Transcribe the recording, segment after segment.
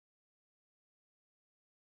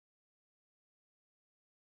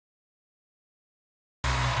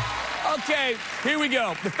Okay, here we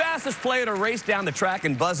go. The fastest player to race down the track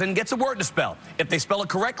and buzz in gets a word to spell. If they spell it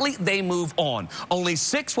correctly, they move on. Only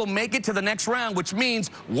 6 will make it to the next round, which means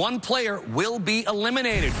 1 player will be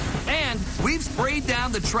eliminated. And we've sprayed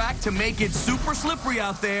down the track to make it super slippery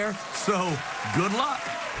out there, so good luck.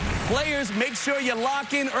 Players, make sure you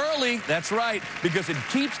lock in early. That's right, because it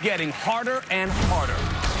keeps getting harder and harder.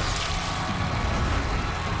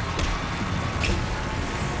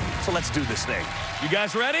 So let's do this thing. You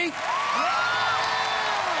guys ready?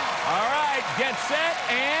 All right, get set,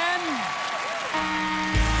 and...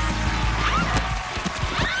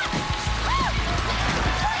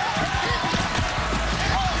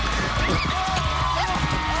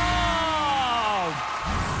 Oh!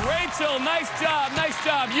 Rachel, nice job, nice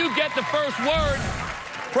job. You get the first word.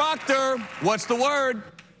 Proctor, what's the word?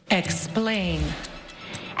 Explain.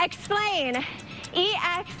 Explain.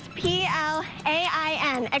 E-X-P-L-A-I-N.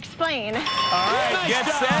 Explain. All right, nice get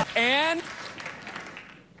job. Set, and...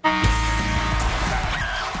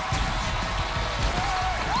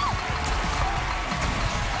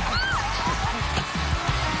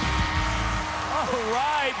 All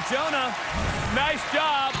right, Jonah, nice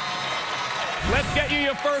job. Let's get you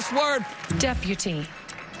your first word. Deputy.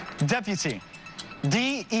 Deputy.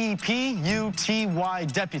 D-E-P-U-T-Y.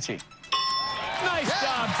 Deputy. Nice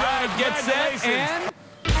job, John. Get set, and...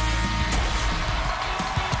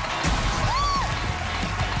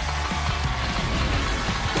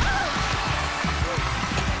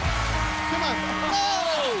 Come on.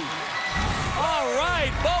 Oh! All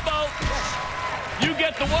right, Bobo, you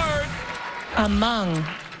get the word. Among.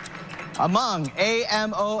 Among.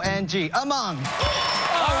 A-M-O-N-G. Among.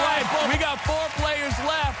 All right, we got 4 players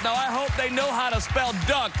left. Now, I hope they know how to spell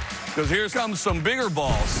duck, because here comes some bigger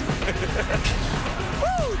balls.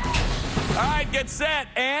 Woo! All right, get set,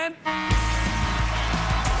 and... All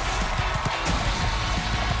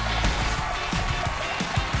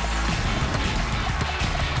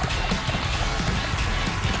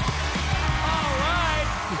right.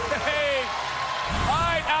 Hey. All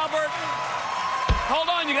right, Albert. Hold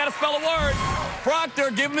on, you got to spell a word.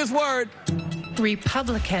 Proctor, give him his word.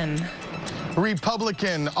 Republican.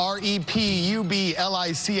 Republican.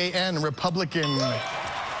 R-E-P-U-B-L-I-C-A-N. Republican.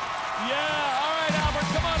 Yeah.